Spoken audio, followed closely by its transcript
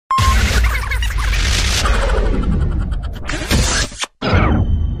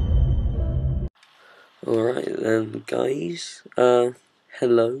Alright then, guys.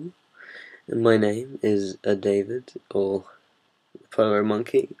 Hello. My name is David, or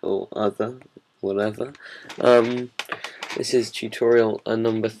ThePolaroidMONKEY, or other, whatever. This is tutorial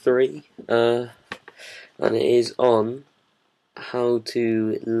number 3, and it is on how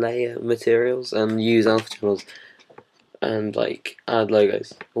to layer materials and use alpha channels and like add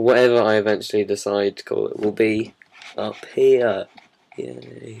logos. Whatever I eventually decide to call it will be up here.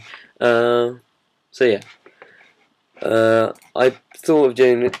 Yay. So yeah. I thought of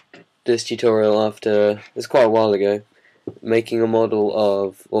doing this tutorial after, it's quite a while ago, making a model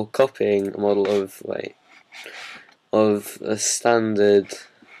of, or copying a model of, of a standard,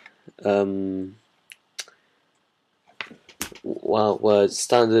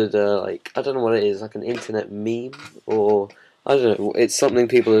 standard, like, I don't know what it is, like an internet meme, or, I don't know, it's something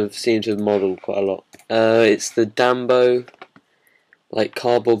people have seemed to have modelled quite a lot. It's the Dambo, like,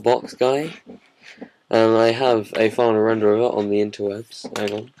 cardboard box guy. And I have a final render of it on the interwebs.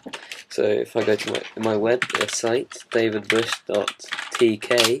 Hang on. So if I go to my web site,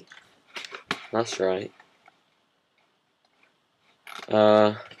 davidbush.tk, that's right.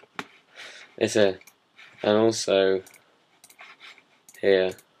 It's here. And also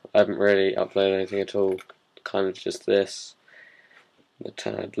here. I haven't really uploaded anything at all. Kind of just this. I'm a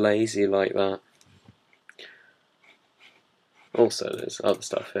tad lazy like that. Also there's other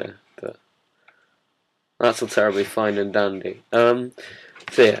stuff here, but that's all terribly fine and dandy. So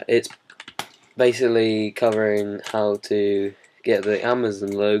yeah, it's basically covering how to get the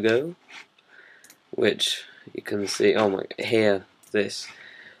Amazon logo, which you can see, oh my, here, this,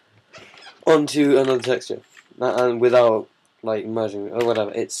 onto another texture, and without like merging or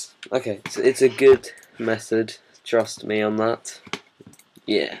whatever. It's okay. So it's a good method. Trust me on that.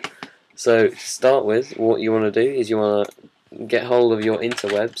 Yeah. So to start with, what you want to do is you want to get hold of your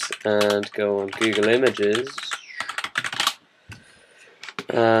interwebs and go on Google Images,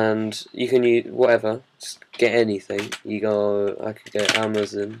 and you can use whatever, just get anything. You go, I could get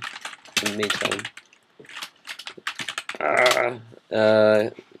Amazon in the meantime.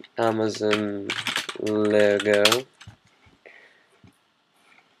 Amazon logo.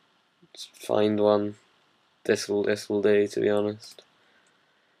 Just find one. This will do, to be honest.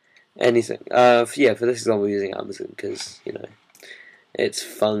 Anything. Yeah, for this example, we're using Amazon because, you know, it's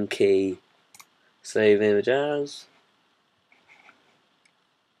funky. Save image as.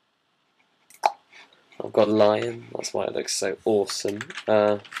 I've got lion, that's why it looks so awesome.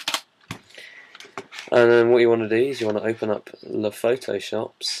 And then what you want to do is you want to open up the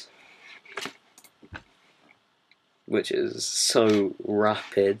Photoshops, which is so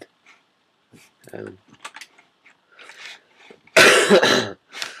rapid.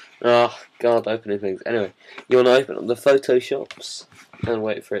 Oh god, opening things. Anyway, you want to open up the Photoshops and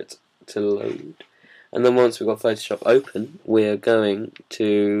wait for it to load. And then once we've got Photoshop open, we're going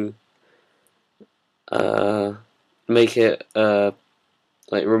to make it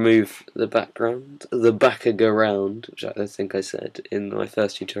like remove the background, the background, which I think I said in my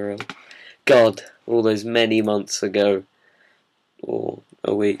first tutorial. God, all those many months ago, or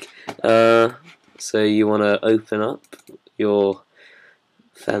a week. So you want to open up your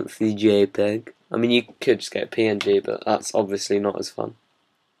fancy JPEG. I mean, you could just get PNG, but that's obviously not as fun.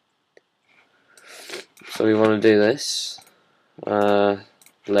 So we want to do this.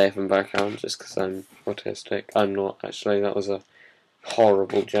 Layer from background, just because I'm autistic. I'm not, actually. That was a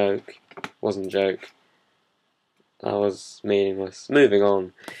horrible joke. Wasn't a joke. That was meaningless. Moving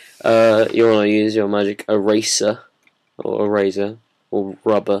on. You want to use your magic eraser, or eraser, or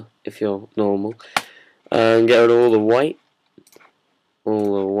rubber if you're normal, and get rid of all the white.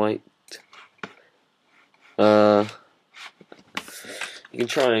 All the white. You can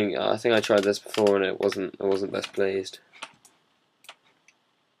try and I think I tried this before and I wasn't best pleased.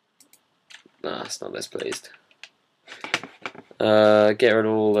 Nah, it's not best pleased. Get rid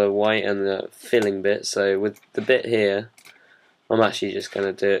of all the white and the filling bit. So with the bit here, I'm actually just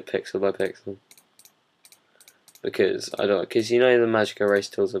gonna do it pixel by pixel because you know the magic erase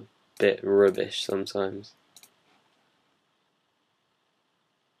tool's a bit rubbish sometimes.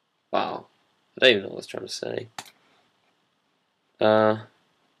 Wow, I don't even know what I was trying to say. That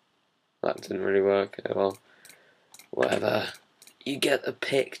didn't really work. Well, whatever. You get the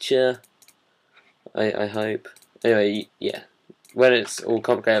picture. I hope. Anyway, yeah. When it's all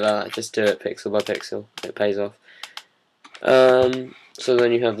complicated like that, just do it pixel by pixel. It pays off. So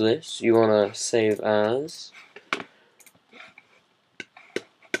then you have this. You want to save as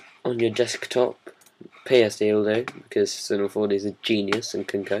on your desktop. PSD will do, because Cinema 4D is a genius and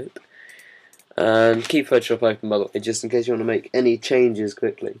can cope. And keep Photoshop open, by the way, just in case you want to make any changes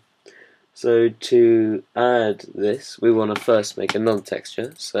quickly. So to add this, we want to first make another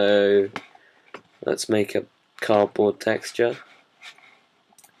texture. So let's make a cardboard texture.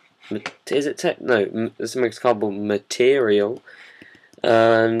 Is it no, let's make a cardboard material.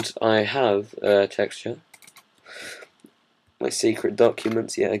 And I have a texture. My secret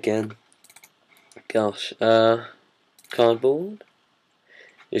documents yet again. Gosh, cardboard.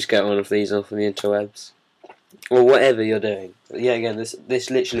 Just get one of these off of the interwebs, or whatever you're doing. But yeah, again, this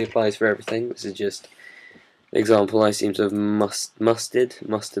literally applies for everything. This is just an example I seem to have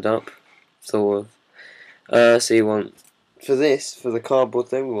mustered up, sort of. So you want for the cardboard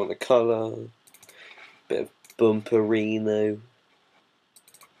thing, we want the colour, bit of bumperino,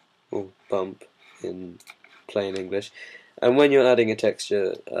 or bump in plain English. And when you're adding a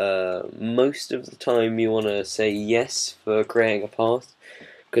texture, most of the time you want to say yes for creating a path,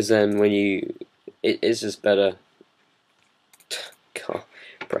 because then when it's just better. God,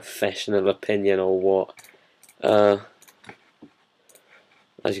 professional opinion or what?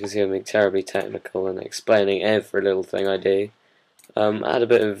 As you can see, I'm being terribly technical and explaining every little thing I do. Add a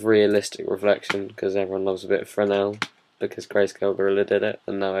bit of realistic reflection, because everyone loves a bit of Fresnel, because Grayscale Gorilla did it,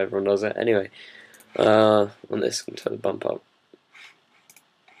 and now everyone does it. Anyway, on this, I'm turn the bump up.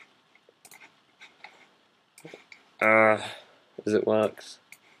 As it works.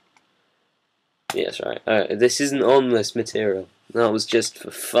 Yes, right. This isn't on this material. That was just for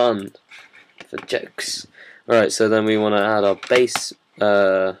fun, for jokes. Alright, so then we want to add our base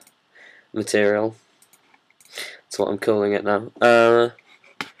material. That's what I'm calling it now.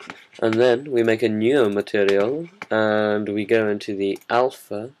 And then we make a new material, and we go into the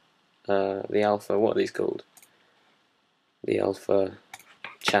alpha. What are these called? The alpha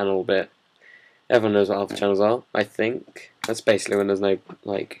channel bit. Everyone knows what alpha channels are, I think. That's basically when there's no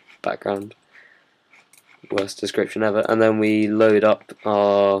background. Worst description ever. And then we load up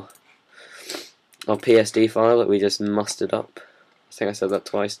our PSD file that we just mustered up. I think I said that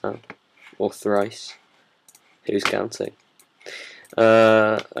twice now, or thrice. Who's counting?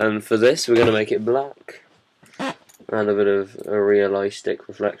 And for this, we're going to make it black, and a bit of a realistic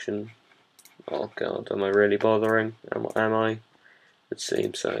reflection. Oh god, am I really bothering? Am I? It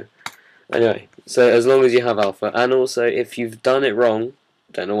seems so. Anyway, so as long as you have alpha, and also if you've done it wrong,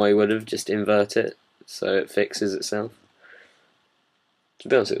 don't know why you would have, just invert it so it fixes itself. To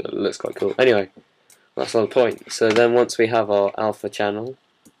be honest, it looks quite cool. Anyway, that's not the point. So then once we have our alpha channel,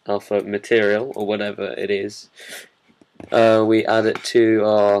 alpha material, or whatever it is, we add it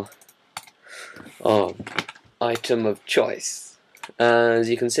to our item of choice. As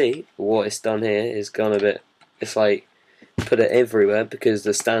you can see, what it's done here is gone a bit, it's like put it everywhere, because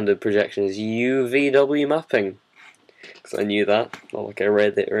the standard projection is UVW mapping. Because I knew that, not like I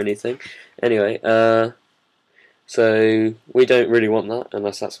read it or anything. Anyway, so we don't really want that,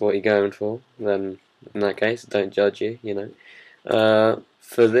 unless that's what you're going for. Then in that case, don't judge you, you know.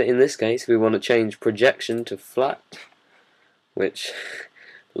 In this case, we want to change projection to flat, which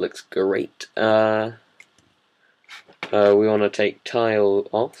looks great. We want to take tile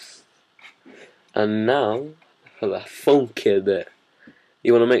off, and now for the funky bit,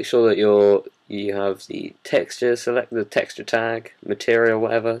 you want to make sure that you have the texture the texture tag, material,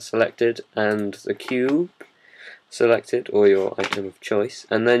 whatever selected, and the cube selected, or your item of choice,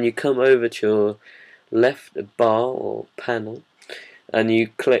 and then you come over to your left bar or panel, and you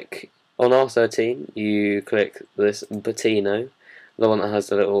click on R13. You click this Patino, the one that has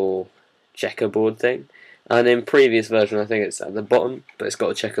the little checkerboard thing. And in previous version, I think it's at the bottom, but it's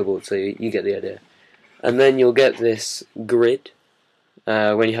got a checkerboard, so you get the idea. And then you'll get this grid,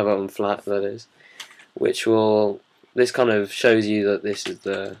 when you have it on flat, that is, this kind of shows you that this is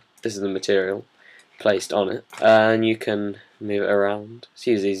the material placed on it, and you can move it around. Let's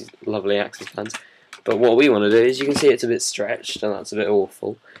use these lovely axis bands. But what we want to do is, you can see it's a bit stretched, and that's a bit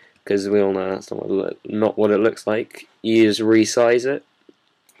awful, because we all know that's not what it looks like. You just resize it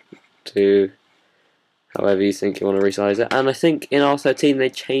to however you think you want to resize it. And I think in R13 they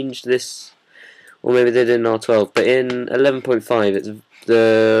changed this, or maybe they did in R12, but in 11.5 it's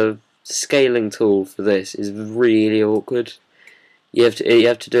the scaling tool for this is really awkward. You have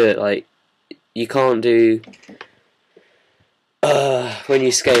to do it like, you can't do when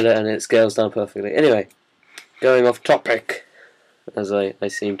you scale it and it scales down perfectly. Anyway, going off topic, as I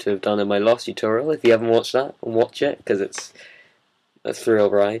seem to have done in my last tutorial. If you haven't watched that, watch it, because it's a thrill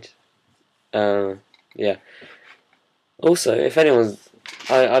ride. Yeah. Also, if anyone's,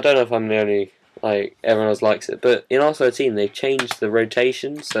 I don't know if I'm the only, like, everyone else likes it, but in R13 they've changed the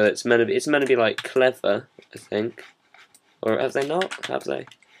rotation, so it's meant to be like clever, I think. Or have they not? Have they?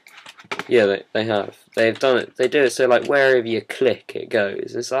 Yeah, they have. They've done it. They do it so like wherever you click, it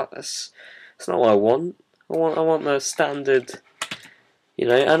goes. That's not what I want. I want the standard, you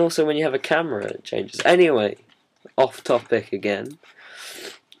know. And also when you have a camera, it changes. Anyway, off topic again.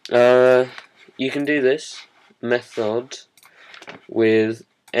 You can do this method with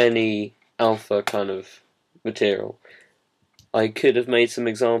any alpha kind of material. I could have made some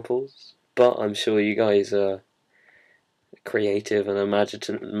examples, but I'm sure you guys are creative and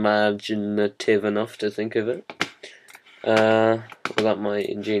imaginative enough to think of it. Without my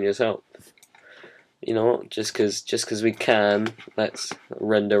ingenious help. You know what? Just cause we can, let's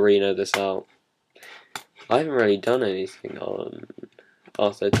renderino this out. I haven't really done anything on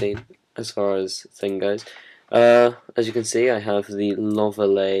R13 as far as thing goes. As you can see, I have the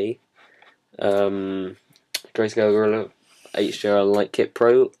Lovelay Grayscale Gorilla HDR Light Kit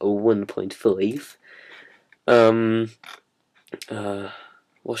Pro 1.5.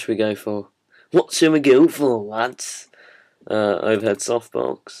 What should we go for? What should we go for, lads? Overhead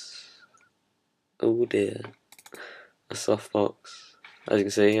softbox. Oh dear. A softbox. As you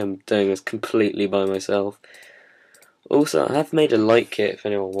can see, I'm doing this completely by myself. Also, I have made a light kit if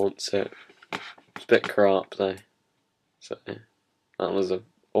anyone wants it. It's a bit crap though. So, that was an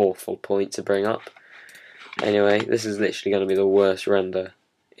awful point to bring up. Anyway, this is literally going to be the worst render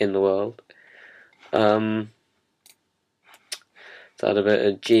in the world. So add a bit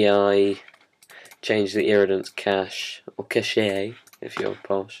of GI, change the irritants cache, or cache, if you're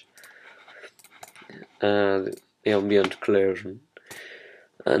posh. The ambient occlusion.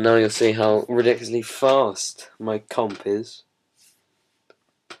 And now you'll see how ridiculously fast my comp is.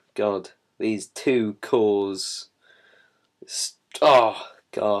 God, these 2 cores. Oh,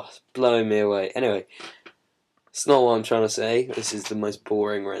 God, blowing me away. Anyway, it's not what I'm trying to say. This is the most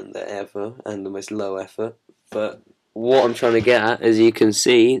boring render ever and the most low effort. But what I'm trying to get at, as you can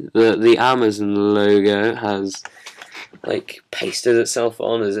see, the Amazon logo has like pasted itself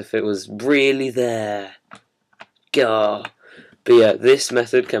on as if it was really there. God. But yeah, this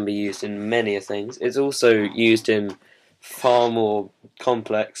method can be used in many things. It's also used in far more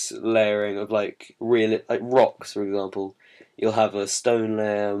complex layering of like rocks, for example. You'll have a stone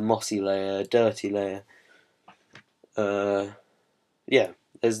layer, mossy layer, dirty layer. Yeah,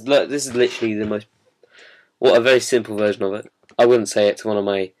 this is literally the most a very simple version of it. I wouldn't say it's one of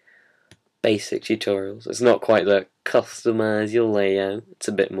my basic tutorials. It's not quite the customize your layout. It's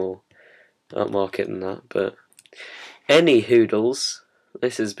a bit more upmarket than that, but. Any hoodles,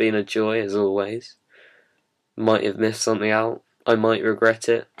 this has been a joy as always. Might have missed something out. I might regret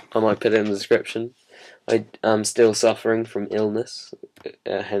it. I might put it in the description. I am still suffering from illness,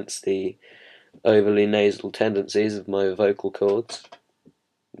 hence the overly nasal tendencies of my vocal cords,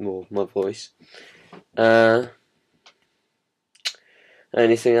 or my voice.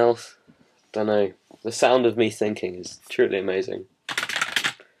 Anything else? Don't know. The sound of me thinking is truly amazing.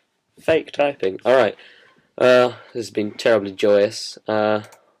 Fake typing. Alright. This has been terribly joyous.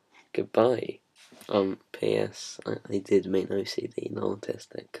 Goodbye. P.S. I did mean OCD, not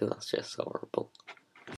autistic, because that's just horrible.